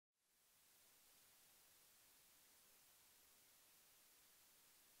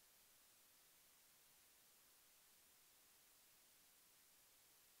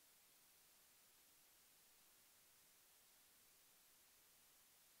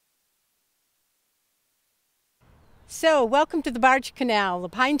So, welcome to the Barge Canal, the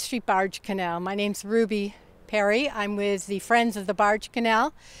Pine Street Barge Canal. My name's Ruby Perry. I'm with the Friends of the Barge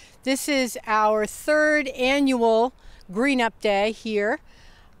Canal. This is our third annual GreenUp Day here,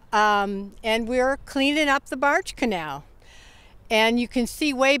 and we're cleaning up the Barge Canal. And you can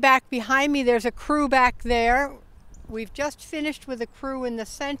see way back behind me, there's a crew back there. We've just finished with a crew in the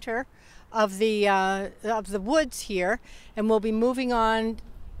center of the woods here, and we'll be moving on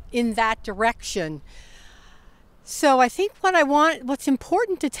in that direction. So I think what's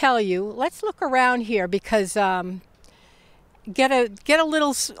important to tell you, let's look around here because get a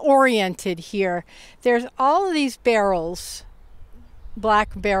little oriented here. There's all of these barrels, black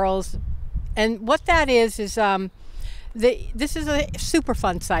barrels, and what that is this is a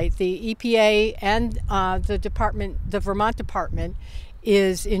Superfund site. The EPA and the Vermont Department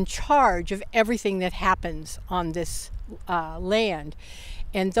is in charge of everything that happens on this land,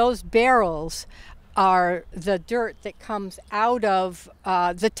 and those barrels are the dirt that comes out of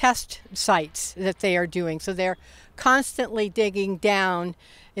the test sites that they are doing. So they're constantly digging down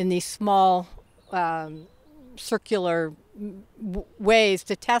in these small circular ways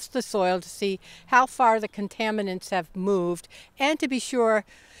to test the soil to see how far the contaminants have moved and to be sure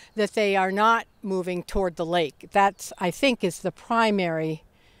that they are not moving toward the lake. That's, I think, is the primary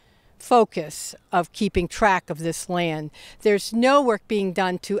focus of keeping track of this land. There's no work being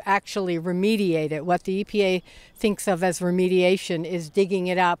done to actually remediate it. What the EPA thinks of as remediation is digging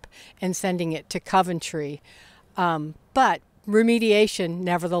it up and sending it to Coventry. But remediation,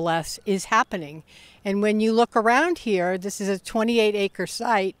 nevertheless, is happening. And when you look around here, this is a 28-acre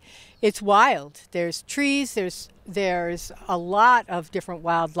site. It's wild. There's trees, there's a lot of different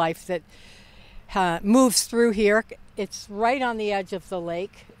wildlife that moves through here. It's right on the edge of the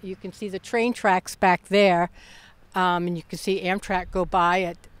lake. You can see the train tracks back there, and you can see Amtrak go by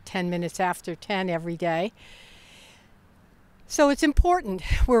at 10 minutes after 10 every day. So it's important.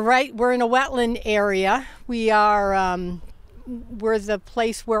 We're in a wetland area. We're the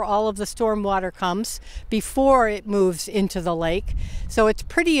place where all of the stormwater comes before it moves into the lake. So it's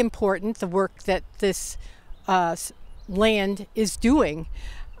pretty important, the work that this land is doing.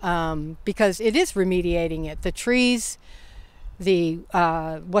 Because it is remediating it. The trees,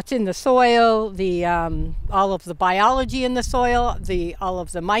 what's in the soil, all of the biology in the soil, all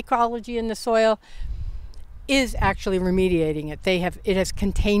of the mycology in the soil is actually remediating it. It has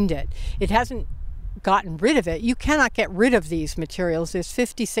contained it. It hasn't gotten rid of it. You cannot get rid of these materials. There's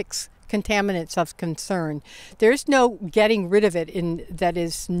 56 contaminants of concern. There's no getting rid of it that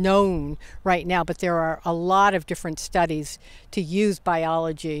is known right now, but there are a lot of different studies to use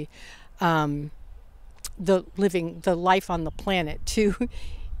biology, the life on the planet to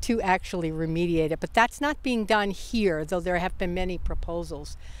actually remediate it. But that's not being done here, though there have been many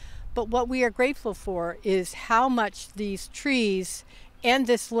proposals. But what we are grateful for is how much these trees and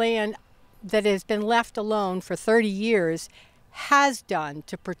this land that has been left alone for 30 years has done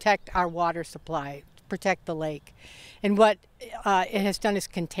to protect our water supply, protect the lake. And what it has done is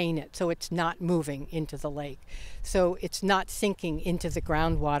contain it, so it's not moving into the lake. So it's not sinking into the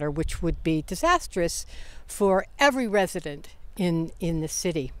groundwater, which would be disastrous for every resident in the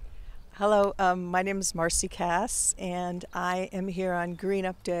city. Hello, my name is Marcy Cass, and I am here on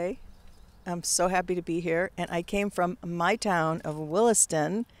GreenUp Day. I'm so happy to be here, and I came from my town of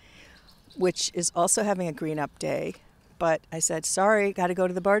Williston, which is also having a GreenUp Day. But I said, sorry, got to go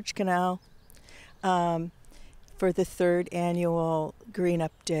to the Barge Canal for the third annual GreenUp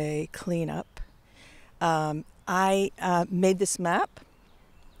Day cleanup. I made this map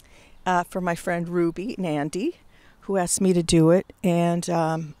for my friend Ruby and Andy, who asked me to do it.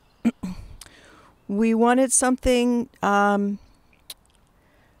 And we wanted something so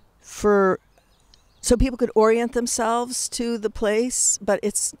people could orient themselves to the place, but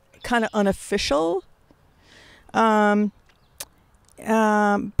it's kind of unofficial. But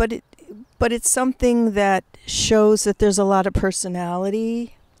it's something that shows that there's a lot of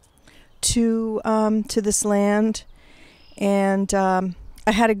personality to this land, and I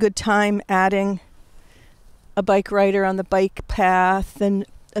had a good time adding a bike rider on the bike path and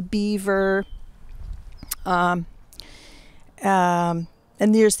a beaver, and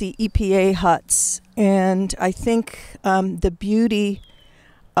there's the EPA huts, and I think the beauty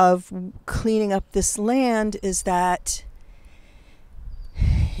of cleaning up this land is that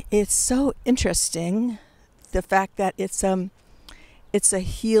it's so interesting, the fact that it's a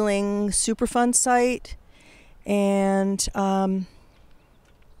healing Superfund site, and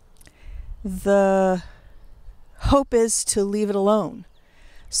the hope is to leave it alone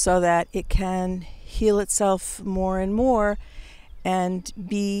so that it can heal itself more and more and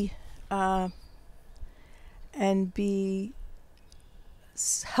be and be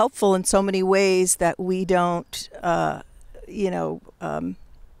helpful in so many ways that we don't,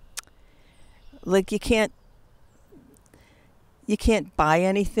 like you can't buy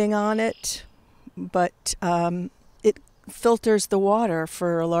anything on it, but it filters the water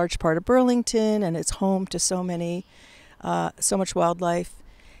for a large part of Burlington, and it's home to so much wildlife.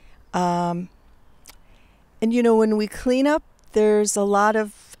 And when we clean up, there's a lot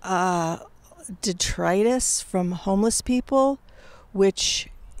of detritus from homeless people, which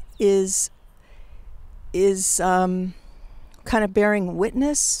is kind of bearing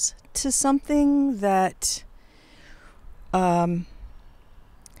witness to something that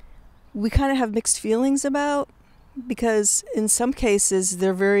we kind of have mixed feelings about, because in some cases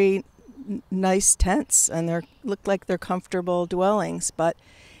they're very nice tents and they look like they're comfortable dwellings, but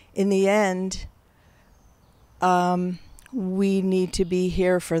in the end we need to be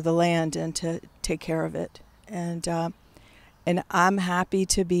here for the land and to take care of it. And I'm happy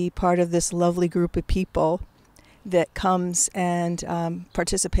to be part of this lovely group of people that comes and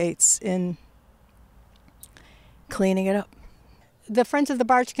participates in cleaning it up. The Friends of the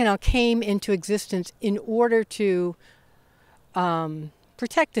Barge Canal came into existence in order to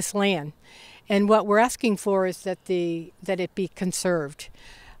protect this land. And what we're asking for is that it be conserved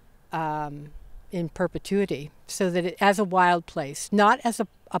in perpetuity, so that it as a wild place, not as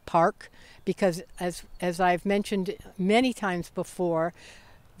a park, because as I've mentioned many times before,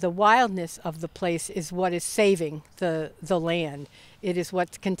 the wildness of the place is what is saving the land. It is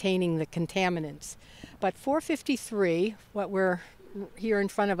what's containing the contaminants. But 453, what we're here in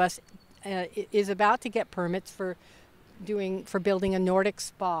front of us, is about to get permits for building a Nordic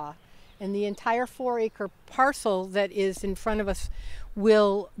spa. And the entire 4-acre parcel that is in front of us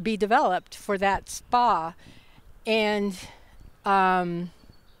will be developed for that spa, and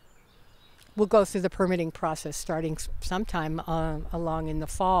we'll go through the permitting process starting sometime along in the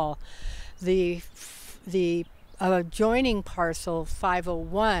fall. The adjoining parcel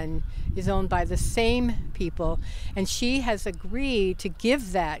 501 is owned by the same people, and she has agreed to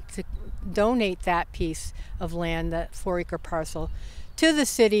donate that piece of land, that 4-acre parcel, to the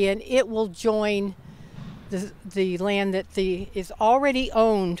city, and it will join the land that is already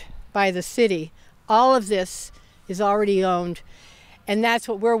owned by the city. All of this is already owned, and that's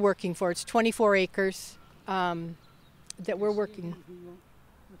what we're working for. It's 24 acres that we're working.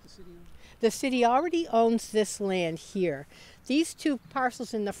 The city already owns this land here. These two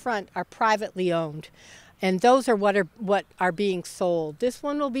parcels in the front are privately owned, and those are what are being sold. This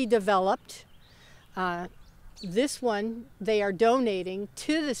one will be developed. This one they are donating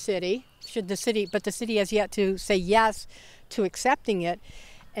to the city, but the city has yet to say yes to accepting it.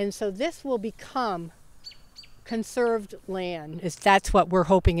 And so this will become conserved land. That's what we're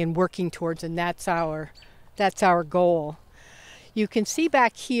hoping and working towards, and that's our goal. You can see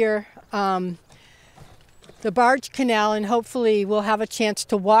back here the Barge Canal, and hopefully we'll have a chance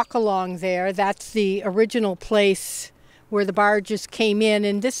to walk along there. That's the original place where the barges came in,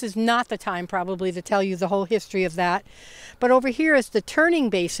 and this is not the time probably to tell you the whole history of that. But over here is the turning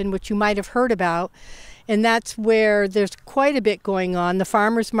basin, which you might have heard about, and that's where there's quite a bit going on. The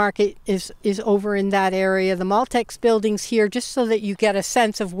farmers market is over in that area. The Maltex building's here, just so that you get a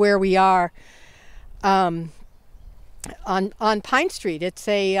sense of where we are on Pine Street. It's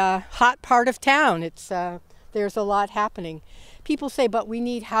a hot part of town. There's a lot happening. People say, but we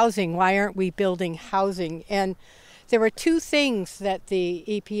need housing. Why aren't we building housing? And there are two things that the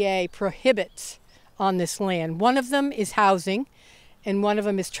EPA prohibits on this land. One of them is housing, and one of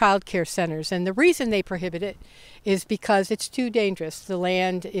them is child care centers. And the reason they prohibit it is because it's too dangerous. The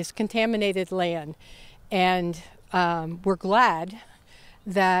land is contaminated land, and we're glad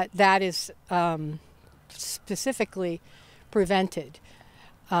that is specifically prevented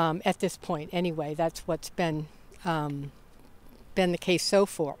at this point. Anyway, that's what's been the case so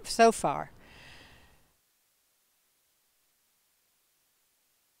far.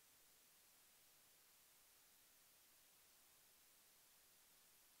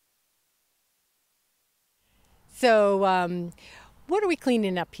 So what are we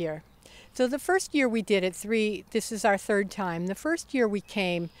cleaning up here? So the first year we did it, this is our third time. The first year we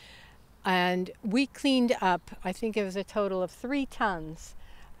came and we cleaned up, I think it was a total of 3 tons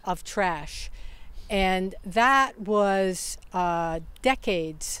of trash. And that was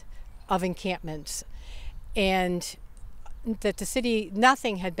decades of encampments. And that the city,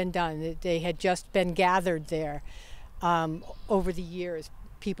 nothing had been done. They had just been gathered there over the years.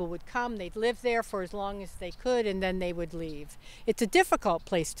 People would come, they'd live there for as long as they could, and then they would leave. It's a difficult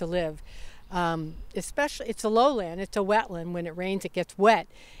place to live. Especially, it's a lowland, it's a wetland. When it rains, it gets wet.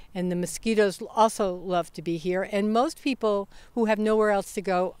 And the mosquitoes also love to be here. And most people who have nowhere else to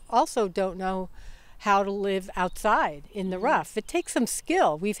go also don't know how to live outside in the rough. It takes some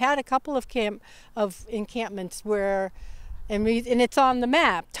skill. We've had a couple of encampments where, and it's on the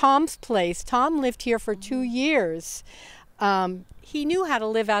map, Tom's place. Tom lived here for 2 years. He knew how to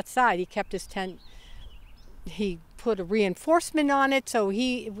live outside. He kept his tent, he put a reinforcement on it, so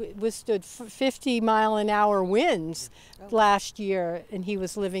he withstood 50-mile-an-hour winds last year, and he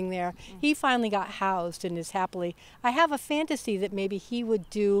was living there. He finally got housed and is happily. I have a fantasy that maybe he would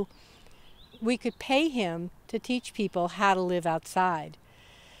do, we could pay him to teach people how to live outside.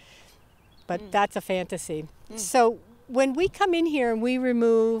 But that's a fantasy. So when we come in here and we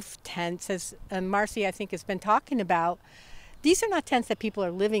remove tents, as Marcy I think has been talking about, these are not tents that people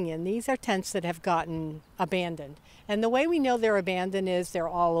are living in. These are tents that have gotten abandoned. And the way we know they're abandoned is they're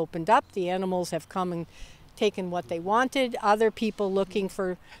all opened up. The animals have come and taken what they wanted. Other people looking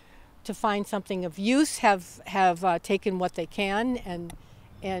to find something of use have taken what they can and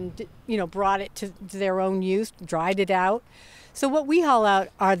brought it to their own use, dried it out. So what we haul out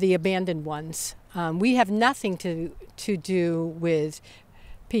are the abandoned ones. We have nothing to do with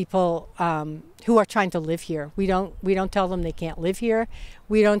people who are trying to live here. We don't tell them they can't live here.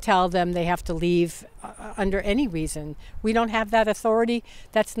 We don't tell them they have to leave under any reason. We don't have that authority.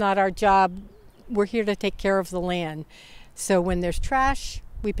 That's not our job. We're here to take care of the land. So when there's trash,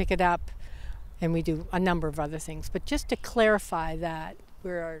 we pick it up, and we do a number of other things. But just to clarify that,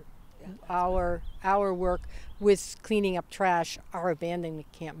 our work with cleaning up trash are abandoned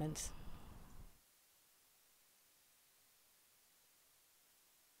encampments.